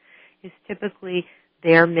allergies is typically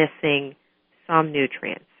they're missing some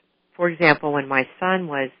nutrients. For example, when my son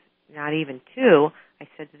was not even 2, I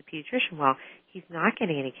said to the pediatrician, well, he's not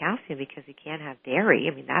getting any calcium because he can't have dairy.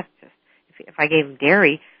 I mean, that's just, if I gave him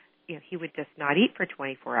dairy, he would just not eat for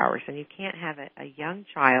 24 hours. And you can't have a young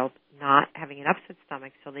child not having an upset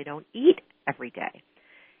stomach so they don't eat every day.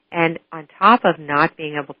 And on top of not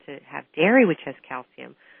being able to have dairy, which has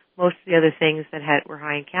calcium, most of the other things that were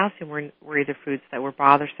high in calcium were either foods that were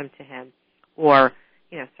bothersome to him or,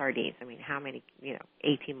 sardines. I mean, how many,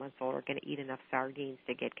 18-month-old are going to eat enough sardines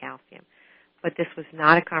to get calcium? But this was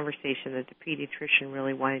not a conversation that the pediatrician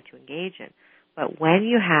really wanted to engage in. But when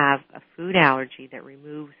you have a food allergy that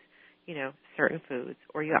removes, certain foods,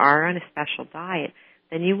 or you are on a special diet,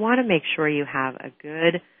 then you want to make sure you have a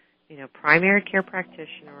good, primary care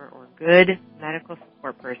practitioner or good medical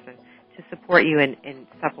support person to support you in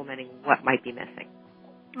supplementing what might be missing.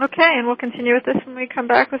 Okay, and we'll continue with this when we come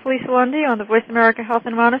back with Lisa Lundy on the Voice America Health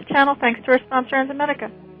and Wellness channel. Thanks to our sponsor, Enzymedica.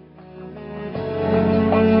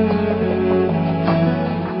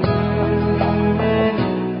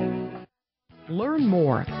 Learn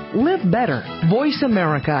more. Live better. Voice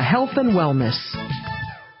America Health and Wellness.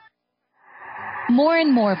 More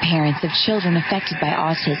and more parents of children affected by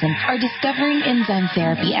autism are discovering enzyme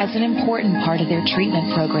therapy as an important part of their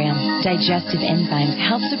treatment program. Digestive enzymes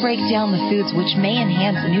help to break down the foods which may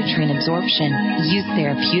enhance nutrient absorption. Used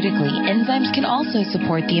therapeutically, enzymes can also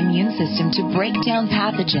support the immune system to break down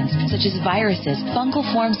pathogens such as viruses, fungal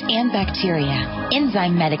forms, and bacteria.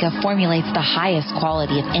 Enzymedica formulates the highest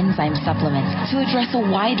quality of enzyme supplements to address a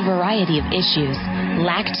wide variety of issues.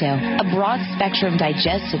 Lacto, a broad-spectrum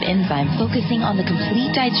digestive enzyme focusing on the complete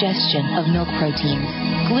digestion of milk proteins.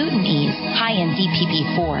 Gluten-ease, high in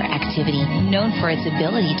DPP4 activity, known for its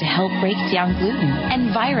ability to help break down gluten. And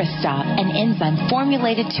Virus Stop, an enzyme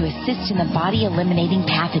formulated to assist in the body eliminating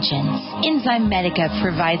pathogens. Enzymedica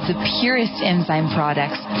provides the purest enzyme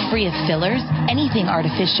products, free of fillers, anything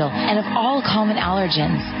artificial, and of all common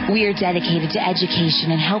allergens. We are dedicated to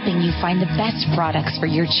education and helping you find the best products for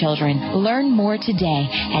your children. Learn more today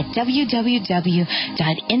at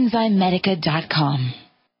www.enzymedica.com.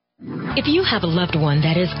 If you have a loved one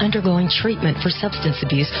that is undergoing treatment for substance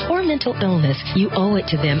abuse or mental illness, you owe it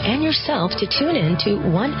to them and yourself to tune in to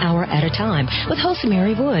 1 Hour at a Time with host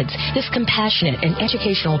Mary Woods. This compassionate and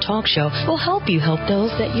educational talk show will help you help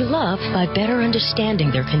those that you love by better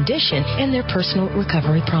understanding their condition and their personal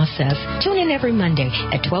recovery process. Tune in every Monday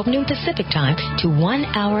at 12 noon Pacific Time to 1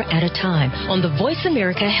 Hour at a Time on the Voice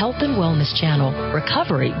America Health and Wellness channel.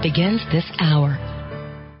 Recovery begins this hour.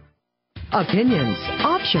 Opinions,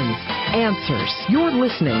 options, answers. You're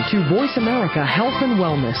listening to Voice America Health and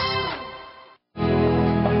Wellness.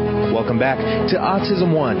 Welcome back to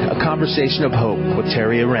Autism One, a conversation of hope with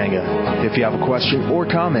Terry Aranga. If you have a question or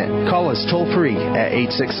comment, call us toll-free at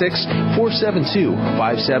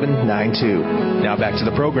 866-472-5792. Now back to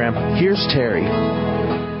the program. Here's Terry.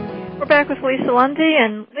 We're back with Lisa Lundy.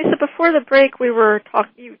 And Lisa, before the break,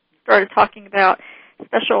 you started talking about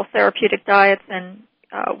special therapeutic diets and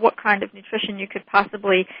what kind of nutrition you could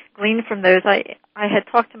possibly glean from those. I had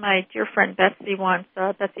talked to my dear friend Betsy once,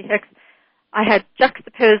 Betsy Hicks. I had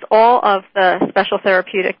juxtaposed all of the special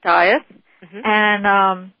therapeutic diets, and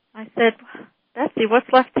I said, Betsy,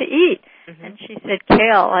 what's left to eat? And she said,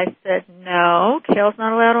 kale. I said, no, kale's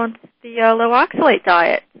not allowed on the low oxalate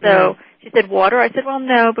diet. So she said, water. I said, well,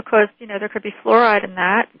 no, because, there could be fluoride in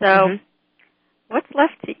that. So what's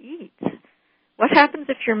left to eat? What happens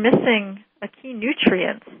if you're missing a key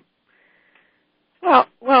nutrient? Well,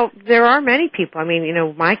 there are many people. I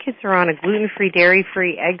mean, my kids are on a gluten-free,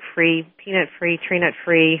 dairy-free, egg-free, peanut-free, tree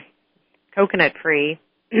nut-free, coconut-free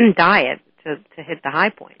diet to hit the high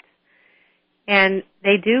points. And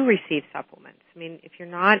they do receive supplements. I mean, if you're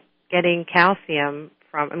not getting calcium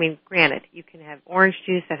granted, you can have orange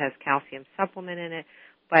juice that has calcium supplement in it,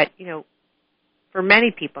 but, for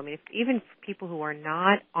many people, even for people who are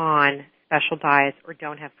not on special diets or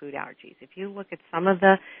don't have food allergies, if you look at some of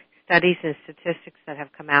the studies and statistics that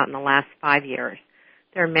have come out in the last 5 years,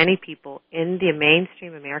 there are many people in the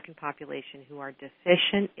mainstream American population who are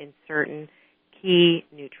deficient in certain key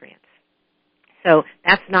nutrients. So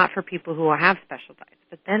that's not for people who have special diets.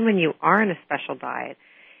 But then when you are in a special diet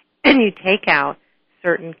and you take out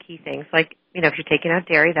certain key things, like, if you're taking out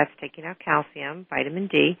dairy, that's taking out calcium, vitamin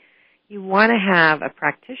D, you want to have a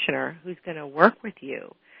practitioner who's going to work with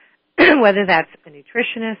you, whether that's a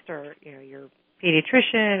nutritionist or, your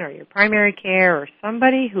pediatrician or your primary care or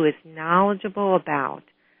somebody who is knowledgeable about,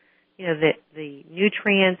 the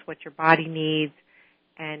nutrients, what your body needs,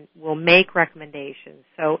 and will make recommendations.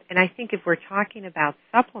 So, and I think if we're talking about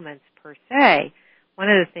supplements per se, one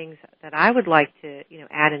of the things that I would like to,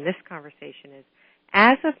 add in this conversation is,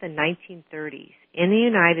 as of the 1930s in the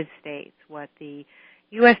United States, what the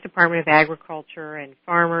U.S. Department of Agriculture and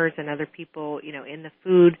farmers and other people, in the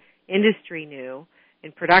food industry knew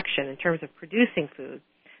in production in terms of producing food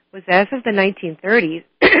was, as of the 1930s,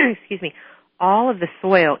 excuse me, all of the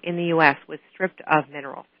soil in the U.S. was stripped of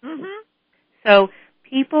minerals. Mm-hmm. So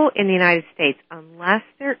people in the United States, unless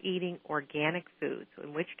they're eating organic foods,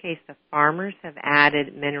 in which case the farmers have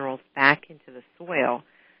added minerals back into the soil,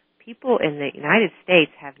 people in the United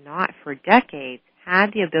States have not for decades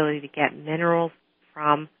had the ability to get minerals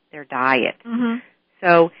from their diet. Mm-hmm.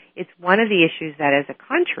 So it's one of the issues that as a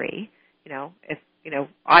country, if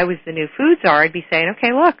I was the new food czar, I'd be saying,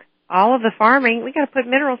 okay, look, all of the farming, we got to put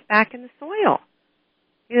minerals back in the soil.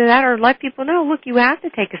 Either that or let people know, look, you have to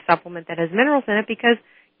take a supplement that has minerals in it because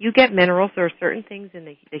you get minerals. There are certain things in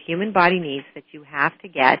the human body needs that you have to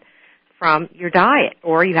get from your diet,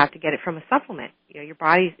 or you have to get it from a supplement. Your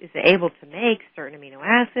body is able to make certain amino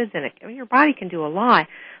acids, and your body can do a lot,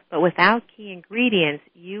 but without key ingredients,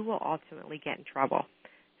 you will ultimately get in trouble.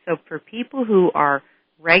 So for people who are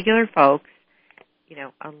regular folks,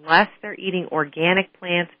 unless they're eating organic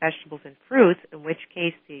plants, vegetables, and fruits, in which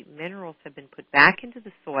case the minerals have been put back into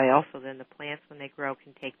the soil, so then the plants, when they grow,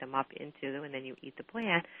 can take them up into them, and then you eat the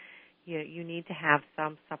plant, you need to have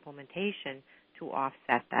some supplementation to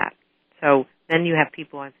offset that. So then you have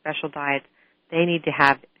people on special diets. They need to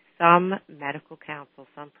have some medical counsel,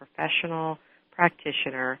 some professional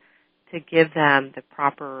practitioner to give them the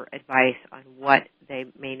proper advice on what they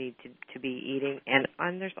may need to be eating. And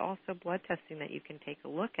there's also blood testing that you can take a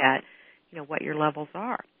look at, what your levels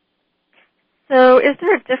are. So is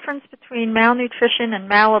there a difference between malnutrition and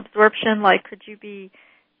malabsorption? Like, could you be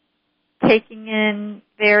taking in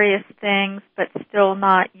various things but still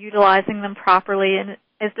not utilizing them properly? And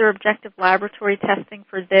is there objective laboratory testing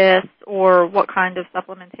for this, or what kind of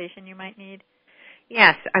supplementation you might need?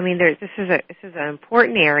 Yes, this is an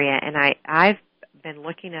important area, and I've been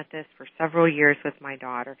looking at this for several years with my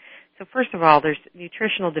daughter. So first of all, there's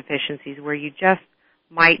nutritional deficiencies where you just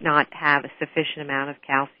might not have a sufficient amount of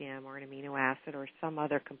calcium or an amino acid or some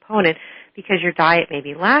other component because your diet may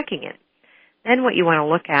be lacking it. Then what you want to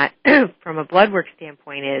look at from a blood work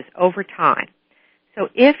standpoint is over time. So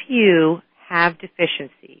if you have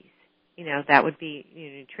deficiencies, that would be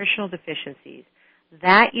nutritional deficiencies,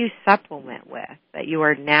 that you supplement with, that you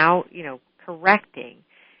are now, correcting,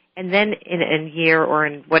 and then in a year or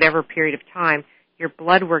in whatever period of time your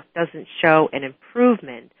blood work doesn't show an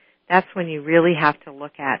improvement, that's when you really have to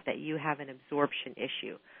look at that you have an absorption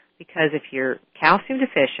issue. Because if you're calcium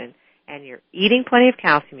deficient and you're eating plenty of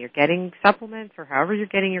calcium, you're getting supplements or however you're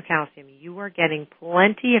getting your calcium, you are getting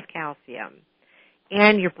plenty of calcium,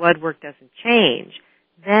 and your blood work doesn't change,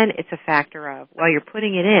 then it's a factor of, well, you're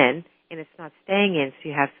putting it in, and it's not staying in, so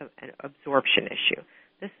you have an absorption issue.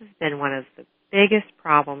 This has been one of the biggest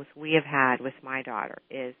problems we have had with my daughter,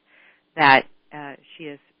 is that she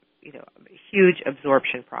has, a huge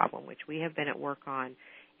absorption problem, which we have been at work on.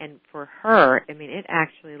 And for her, it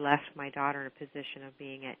actually left my daughter in a position of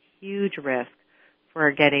being at huge risk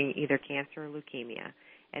for getting either cancer or leukemia.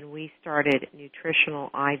 And we started nutritional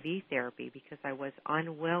IV therapy because I was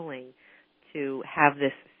unwilling to have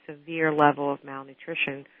this severe level of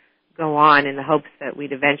malnutrition go on in the hopes that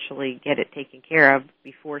we'd eventually get it taken care of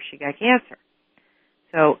before she got cancer.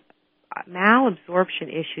 So malabsorption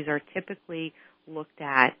issues are typically looked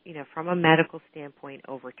at, from a medical standpoint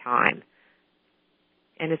over time.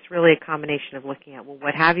 And it's really a combination of looking at, well,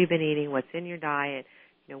 what have you been eating, what's in your diet,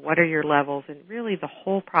 what are your levels, and really the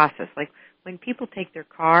whole process. Like when people take their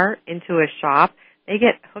car into a shop, they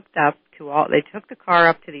get hooked up they hook the car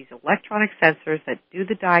up to these electronic sensors that do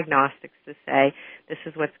the diagnostics to say this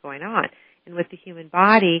is what's going on. And with the human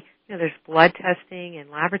body, there's blood testing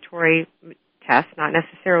and laboratory tests, not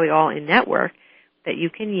necessarily all in network, that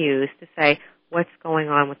you can use to say what's going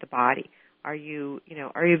on with the body. Are you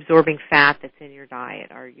absorbing fat that's in your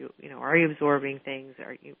diet? Are you absorbing things?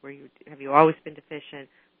 Have you always been deficient?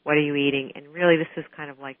 What are you eating? And really, this is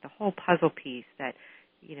kind of like the whole puzzle piece that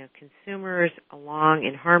consumers, along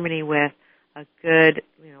in harmony with a good,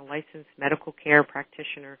 licensed medical care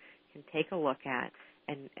practitioner, can take a look at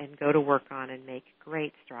and go to work on and make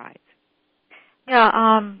great strides. Yeah,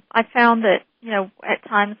 I found that, at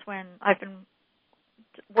times when I've been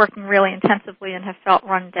working really intensively and have felt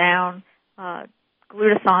run down,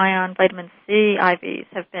 glutathione, vitamin C IVs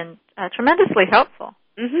have been tremendously helpful.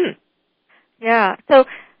 Mm-hmm. Yeah. So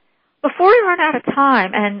before we run out of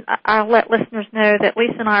time, and I'll let listeners know that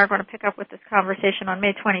Lisa and I are going to pick up with this conversation on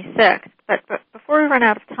May 26th, but before we run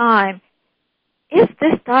out of time, is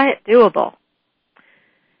this diet doable?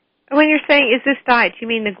 When you're saying, is this diet, do you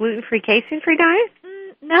mean the gluten-free, casein-free diet?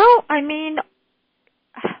 No, I mean,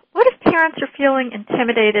 what if parents are feeling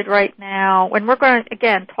intimidated right now when we're going to,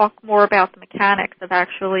 again, talk more about the mechanics of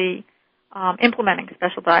actually implementing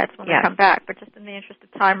special diets when we come back, but just in the interest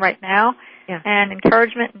of time right now, and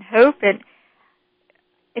encouragement and hope. And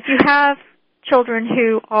if you have children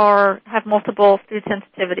who have multiple food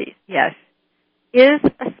sensitivities, is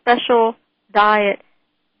a special diet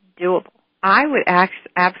doable? I would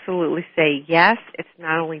absolutely say yes. It's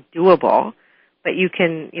not only doable, but you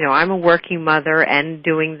can, I'm a working mother and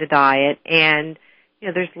doing the diet, and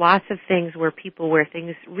there's lots of things where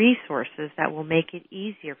resources that will make it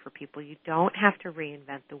easier for people. You don't have to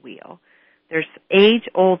reinvent the wheel. There's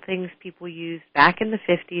age-old things people used back in the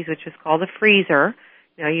 50s, which was called a freezer.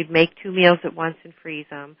 You'd make 2 meals at once and freeze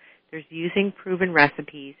them. There's using proven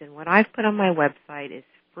recipes, and what I've put on my website is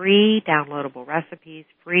free downloadable recipes,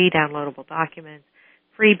 free downloadable documents,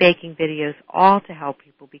 free baking videos, all to help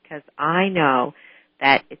people, because I know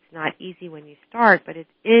that it's not easy when you start, but it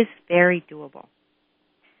is very doable.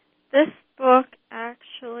 This book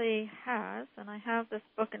actually has, and I have this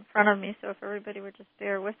book in front of me, so if everybody would just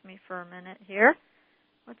bear with me for a minute here.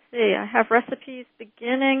 Let's see, I have recipes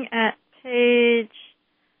beginning at page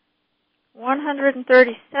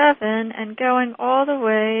 137 and going all the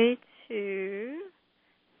way to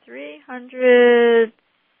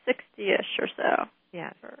 360-ish or so.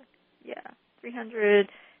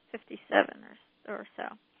 357 or so.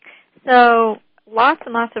 So lots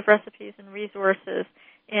and lots of recipes and resources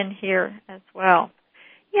in here as well.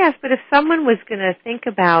 Yes, but if someone was going to think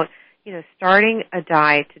about, starting a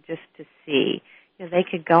diet to see, they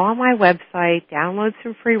could go on my website, download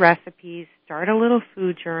some free recipes, start a little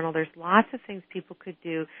food journal. There's lots of things people could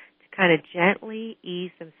do to kind of gently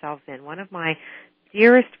ease themselves in. One of my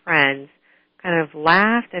dearest friends kind of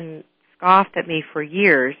laughed and scoffed at me for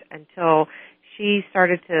years until she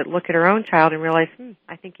started to look at her own child and realized,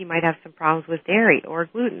 I think he might have some problems with dairy or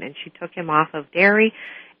gluten. And she took him off of dairy,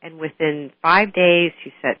 and within 5 days,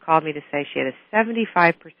 called me to say she had a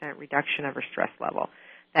 75% reduction of her stress level,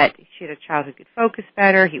 that she had a child who could focus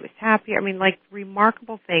better, he was happier. I mean,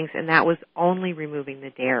 remarkable things, and that was only removing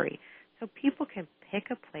the dairy. So people can pick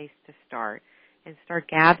a place to start and start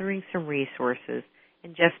gathering some resources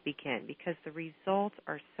and just begin, because the results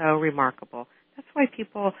are so remarkable. That's why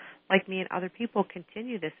people like me and other people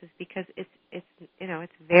continue this, is because it's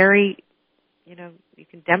very, you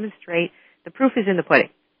can demonstrate. The proof is in the pudding.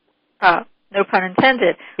 No pun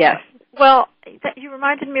intended. Yes. Well, you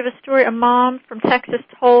reminded me of a story. A mom from Texas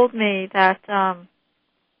told me that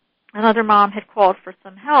another mom had called for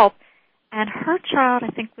some help, and her child, I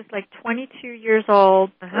think, was 22 years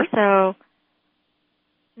old or so.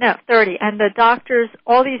 No, 30. And the doctors,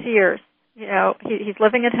 all these years, he's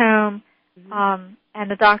living at home, and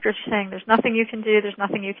the doctors are saying, there's nothing you can do, there's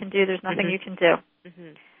nothing you can do, there's nothing you can do.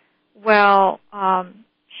 Well,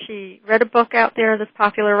 she read a book out there that's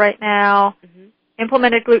popular right now,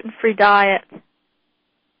 implemented gluten-free diet.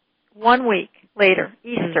 1 week later,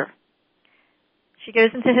 Easter, she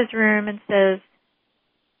goes into his room and says,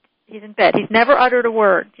 he's in bed. He's never uttered a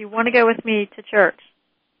word. Do you want to go with me to church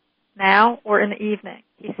now or in the evening?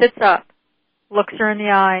 He sits up, looks her in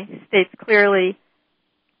the eye, states clearly,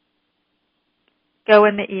 go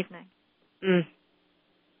in the evening.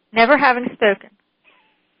 Never having spoken.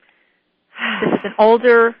 This is an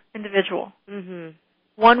older individual.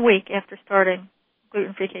 1 week after starting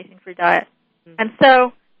gluten-free, casein-free diet. And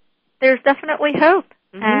so there's definitely hope.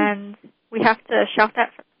 And we have to shout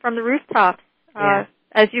that from the rooftops.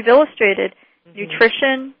 As you've illustrated,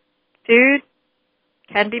 nutrition, food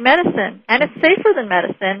can be medicine. And it's safer than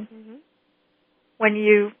medicine when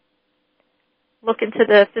you look into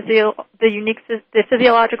the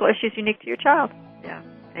physiological issues unique to your child. Yeah,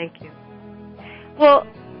 thank you. Well,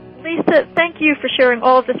 Lisa, thank you for sharing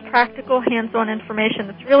all of this practical, hands-on information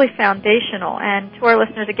that's really foundational. And to our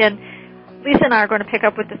listeners, again, Lisa and I are going to pick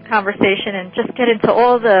up with this conversation and just get into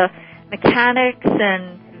all the mechanics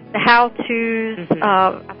and the how-tos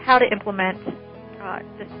of how to implement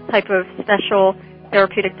this type of special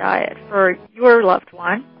therapeutic diet for your loved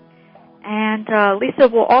one. And Lisa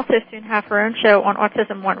will also soon have her own show on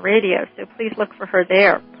Autism One Radio, so please look for her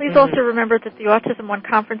there. Please also remember that the Autism One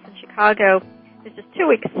Conference in Chicago is just 2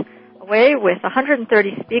 weeks away with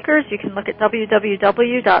 130 speakers. You can look at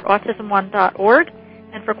www.autismone.org.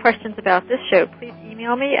 And for questions about this show, please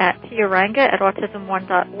email me at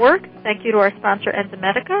tiaranga@autism1.org. Thank you to our sponsor,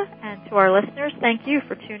 Enzymedica, and to our listeners, thank you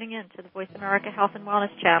for tuning in to the Voice America Health and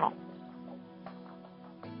Wellness channel.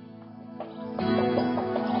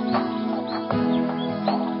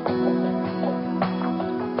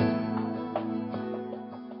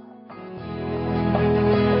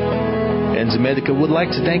 Enzymedica would like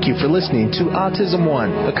to thank you for listening to Autism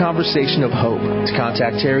One, a conversation of hope. To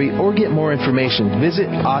contact Terry or get more information, visit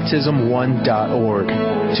autism1.org.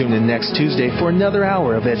 Tune in next Tuesday for another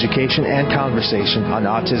hour of education and conversation on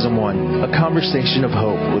Autism One, a conversation of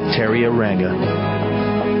hope with Terry Aranga.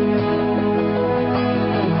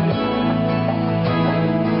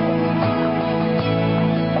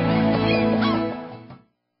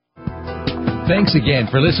 Thanks again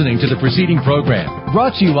for listening to the preceding program,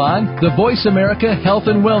 brought to you on the Voice America Health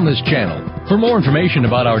and Wellness channel. For more information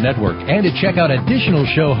about our network and to check out additional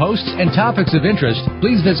show hosts and topics of interest,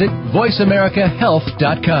 please visit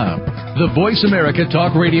voiceamericahealth.com. The Voice America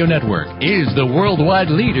Talk Radio Network is the worldwide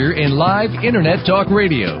leader in live Internet talk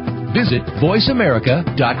radio. Visit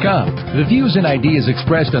voiceamerica.com. The views and ideas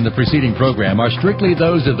expressed on the preceding program are strictly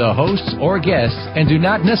those of the hosts or guests and do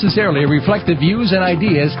not necessarily reflect the views and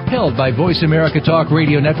ideas held by Voice America Talk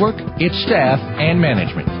Radio Network, its staff, and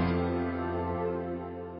management.